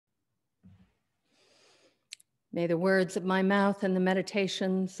May the words of my mouth and the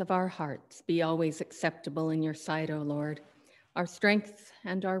meditations of our hearts be always acceptable in your sight, O Lord, our strength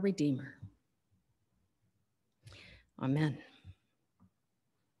and our Redeemer. Amen.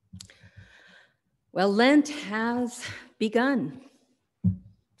 Well, Lent has begun,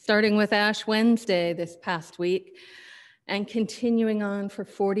 starting with Ash Wednesday this past week and continuing on for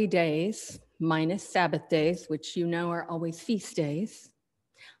 40 days, minus Sabbath days, which you know are always feast days,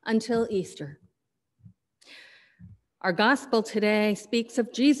 until Easter. Our gospel today speaks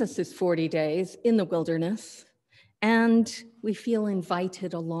of Jesus' 40 days in the wilderness, and we feel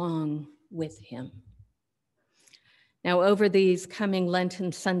invited along with him. Now, over these coming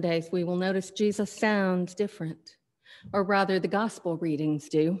Lenten Sundays, we will notice Jesus sounds different, or rather the gospel readings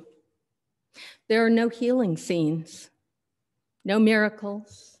do. There are no healing scenes, no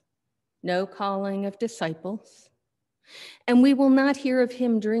miracles, no calling of disciples, and we will not hear of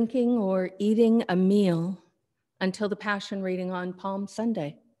him drinking or eating a meal until the Passion reading on Palm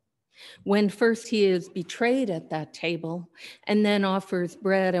Sunday, when first he is betrayed at that table and then offers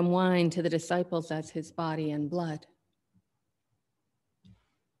bread and wine to the disciples as his body and blood.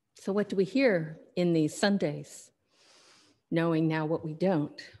 So what do we hear in these Sundays, knowing now what we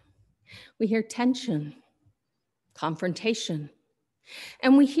don't? We hear tension, confrontation,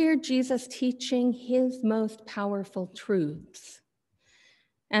 and we hear Jesus teaching his most powerful truths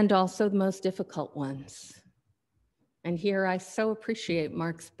and also the most difficult ones. And here I so appreciate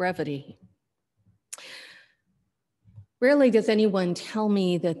Mark's brevity. Rarely does anyone tell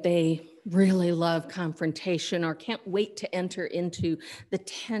me that they really love confrontation or can't wait to enter into the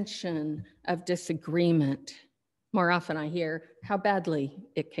tension of disagreement. More often I hear how badly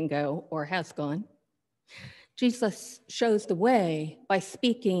it can go or has gone. Jesus shows the way by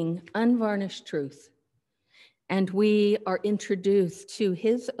speaking unvarnished truth, and we are introduced to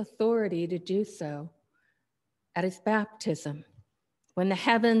his authority to do so at his baptism, when the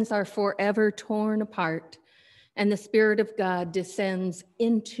heavens are forever torn apart and the Spirit of God descends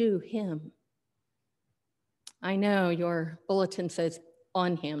into him. I know your bulletin says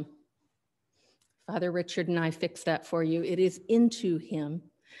on him. Father Richard and I fixed that for you. It is into him,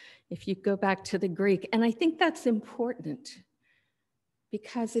 if you go back to the Greek. And I think that's important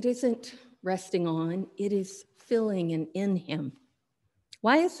because it isn't resting on, it is filling and in him.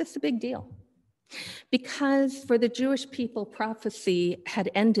 Why is this a big deal? Because for the Jewish people, prophecy had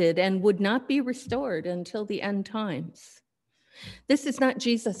ended and would not be restored until the end times. This is not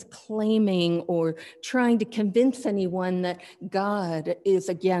Jesus claiming or trying to convince anyone that God is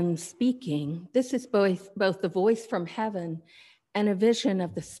again speaking. This is both the voice from heaven and a vision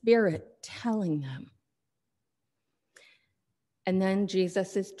of the Spirit telling them. And then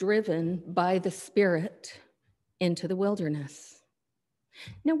Jesus is driven by the Spirit into the wilderness.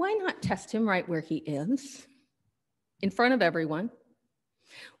 Now, why not test him right where he is, in front of everyone?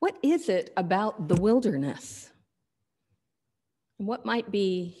 What is it about the wilderness? And what might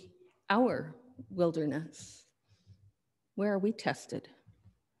be our wilderness? Where are we tested?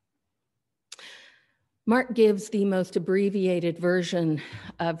 Mark gives the most abbreviated version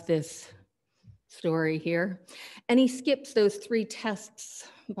of this story here, and he skips those 3 tests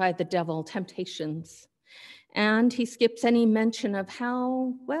by the devil, temptations. And he skips any mention of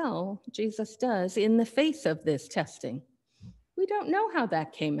how well Jesus does in the face of this testing. We don't know how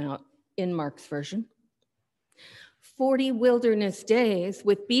that came out in Mark's version. 40 wilderness days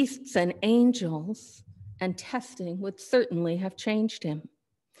with beasts and angels and testing would certainly have changed him.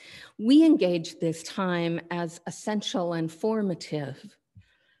 We engage this time as essential and formative.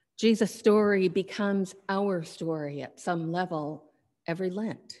 Jesus' story becomes our story at some level every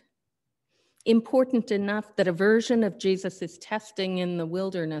Lent. Important enough that a version of Jesus' testing in the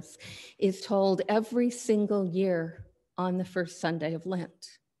wilderness is told every single year on the first Sunday of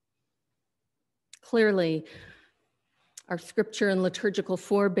Lent. Clearly, our scripture and liturgical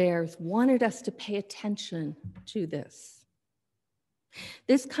forebears wanted us to pay attention to this.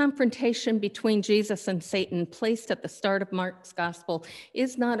 This confrontation between Jesus and Satan, placed at the start of Mark's gospel,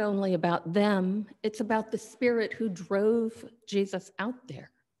 is not only about them, it's about the Spirit who drove Jesus out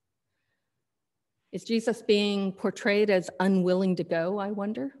there. Is Jesus being portrayed as unwilling to go, I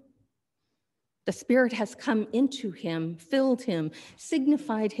wonder? The Spirit has come into him, filled him,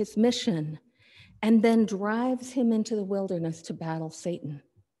 signified his mission, and then drives him into the wilderness to battle Satan.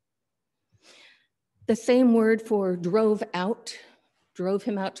 The same word for drove him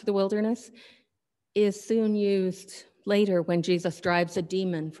out to the wilderness, is soon used later when Jesus drives a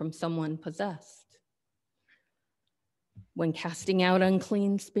demon from someone possessed, when casting out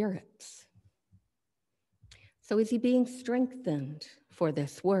unclean spirits. So is he being strengthened for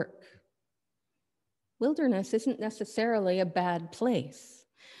this work? wilderness isn't necessarily a bad place,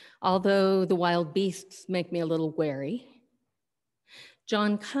 although the wild beasts make me a little wary.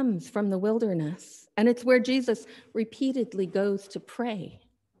 John comes from the wilderness, and it's where Jesus repeatedly goes to pray.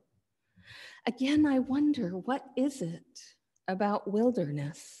 Again, I wonder, what is it about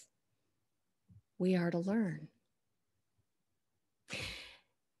wilderness we are to learn?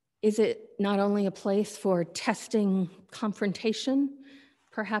 Is it not only a place for testing confrontation,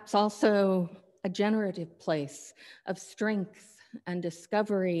 perhaps also a generative place of strength and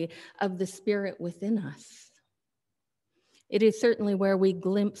discovery of the Spirit within us? It is certainly where we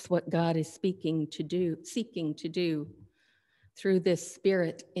glimpse what God is seeking to do through this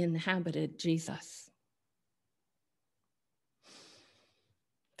Spirit-inhabited Jesus.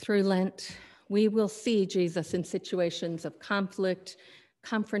 Through Lent, we will see Jesus in situations of conflict,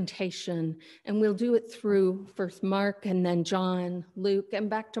 confrontation, and we'll do it through first Mark and then John, Luke, and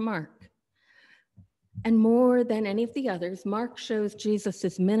back to Mark. And more than any of the others, Mark shows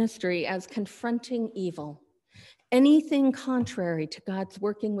Jesus' ministry as confronting evil, anything contrary to God's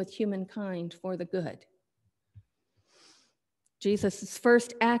working with humankind for the good. Jesus'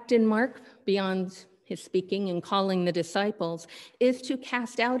 first act in Mark, beyond his speaking and calling the disciples, is to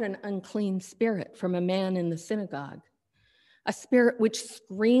cast out an unclean spirit from a man in the synagogue, a spirit which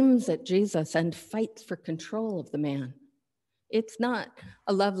screams at Jesus and fights for control of the man. It's not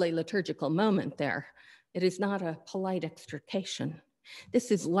a lovely liturgical moment there. It is not a polite extrication.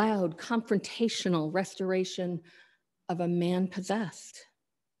 This is loud, confrontational restoration of a man possessed.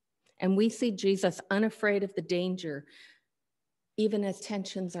 And we see Jesus unafraid of the danger, even as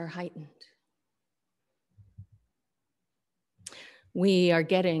tensions are heightened. We are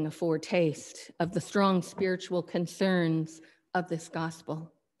getting a foretaste of the strong spiritual concerns of this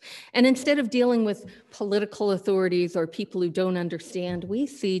gospel. And instead of dealing with political authorities or people who don't understand, we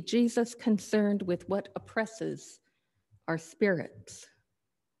see Jesus concerned with what oppresses our spirits,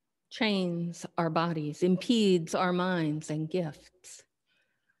 chains our bodies, impedes our minds and gifts.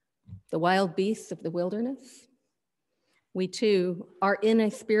 The wild beasts of the wilderness. We too are in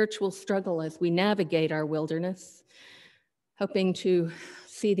a spiritual struggle as we navigate our wilderness, hoping to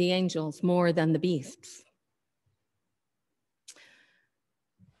see the angels more than the beasts.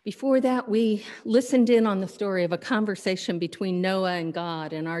 Before that, we listened in on the story of a conversation between Noah and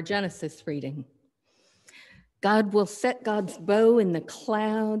God in our Genesis reading. God will set God's bow in the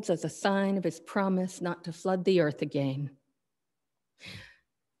clouds as a sign of his promise not to flood the earth again.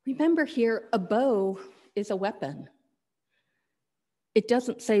 Remember here, a bow is a weapon. It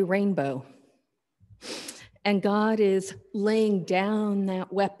doesn't say rainbow. And God is laying down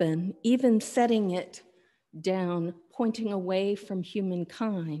that weapon, even setting it down, pointing away from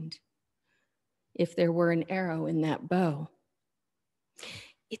humankind, if there were an arrow in that bow.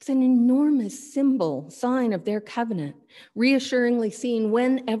 It's an enormous symbol, sign of their covenant, reassuringly seen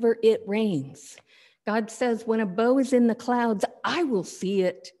whenever it rains. God says, when a bow is in the clouds, I will see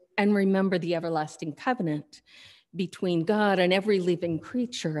it and remember the everlasting covenant between God and every living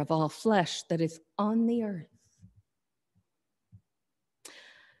creature of all flesh that is on the earth.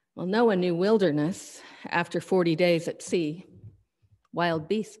 Well, Noah knew wilderness after 40 days at sea, wild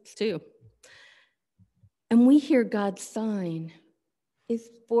beasts too. And we hear God's sign is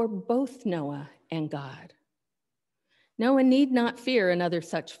for both Noah and God. Noah need not fear another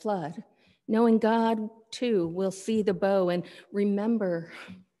such flood, knowing God too will see the bow and remember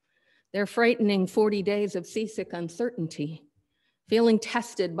their frightening 40 days of seasick uncertainty, feeling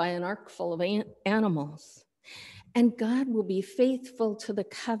tested by an ark full of animals. And God will be faithful to the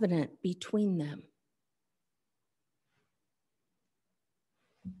covenant between them.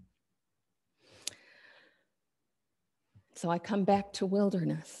 So I come back to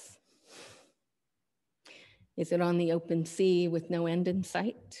wilderness. Is it on the open sea with no end in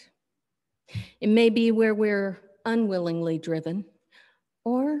sight? It may be where we're unwillingly driven,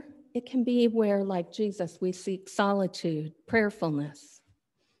 or it can be where, like Jesus, we seek solitude, prayerfulness.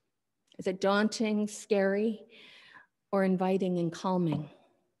 Is it daunting, scary, or inviting and calming?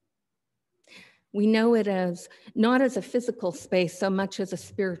 We know it as not as a physical space so much as a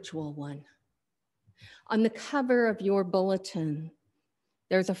spiritual one. On the cover of your bulletin,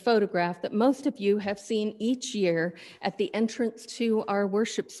 there's a photograph that most of you have seen each year at the entrance to our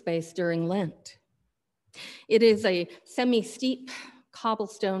worship space during Lent. It is a semi-steep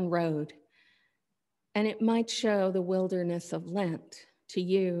cobblestone road, and it might show the wilderness of Lent to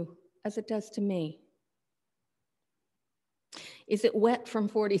you as it does to me. Is it wet from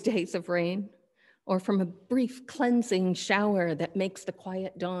 40 days of rain, or from a brief cleansing shower that makes the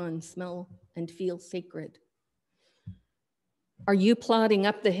quiet dawn smell and feel sacred? Are you plodding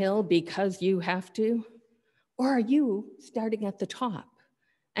up the hill because you have to, Or are you starting at the top,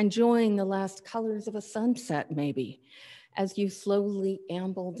 enjoying the last colors of a sunset maybe, as you slowly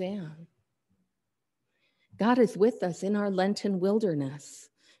amble down? God is with us in our Lenten wilderness.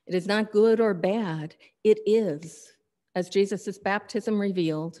 It is not good or bad. It is, as Jesus' baptism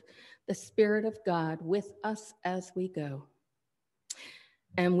revealed, the Spirit of God with us as we go.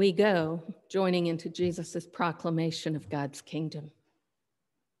 And we go joining into Jesus' proclamation of God's kingdom.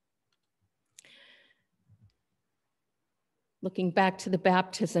 Looking back to the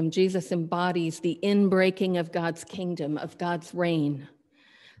baptism, Jesus embodies the inbreaking of God's kingdom, of God's reign.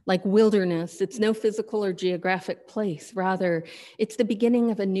 Like wilderness, it's no physical or geographic place. Rather, it's the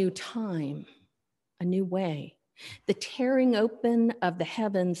beginning of a new time, a new way. The tearing open of the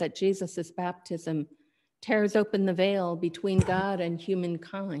heavens at Jesus' baptism tears open the veil between God and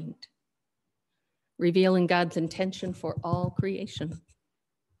humankind, revealing God's intention for all creation.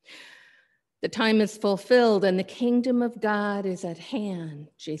 The time is fulfilled and the kingdom of God is at hand,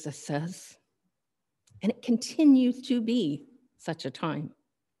 Jesus says, and it continues to be such a time.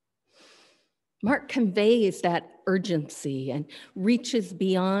 Mark conveys that urgency and reaches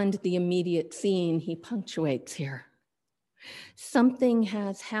beyond the immediate scene. He punctuates here. Something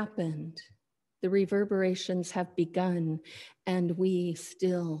has happened. The reverberations have begun, and we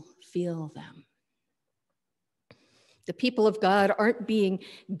still feel them. The people of God aren't being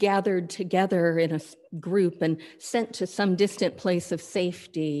gathered together in a group and sent to some distant place of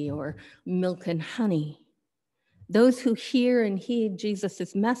safety or milk and honey. Those who hear and heed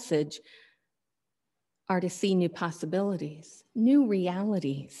Jesus' message are to see new possibilities, new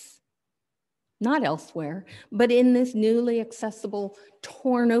realities, not elsewhere, but in this newly accessible,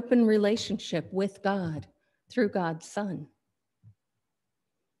 torn open relationship with God through God's Son.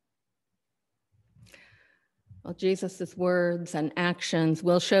 Well, Jesus' words and actions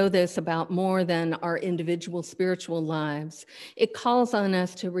will show this about more than our individual spiritual lives. It calls on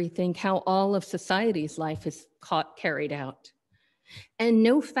us to rethink how all of society's life is carried out. And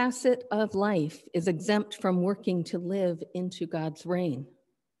no facet of life is exempt from working to live into God's reign.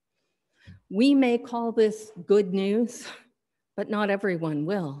 We may call this good news, but not everyone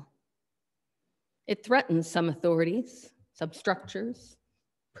will. It threatens some authorities, some structures,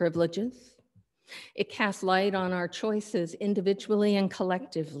 privileges. It casts light on our choices individually and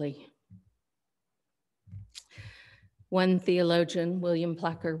collectively. One theologian, William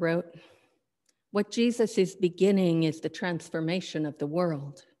Placker, wrote, "What Jesus is beginning is the transformation of the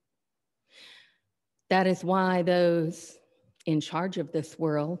world. That is why those in charge of this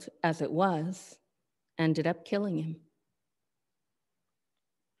world, as it was, ended up killing him.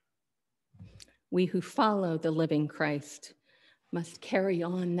 We who follow the living Christ must carry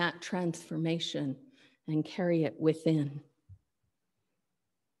on that transformation and carry it within."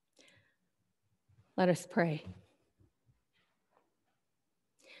 Let us pray.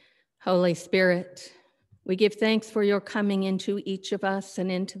 Holy Spirit, we give thanks for your coming into each of us and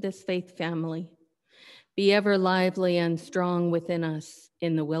into this faith family. Be ever lively and strong within us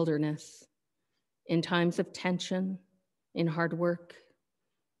in the wilderness, in times of tension, in hard work,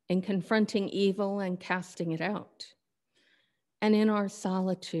 in confronting evil and casting it out, and in our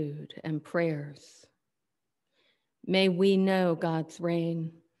solitude and prayers. May we know God's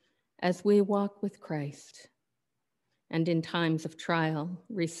reign as we walk with Christ, and in times of trial,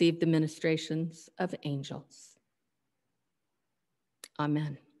 receive the ministrations of angels.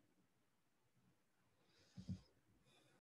 Amen.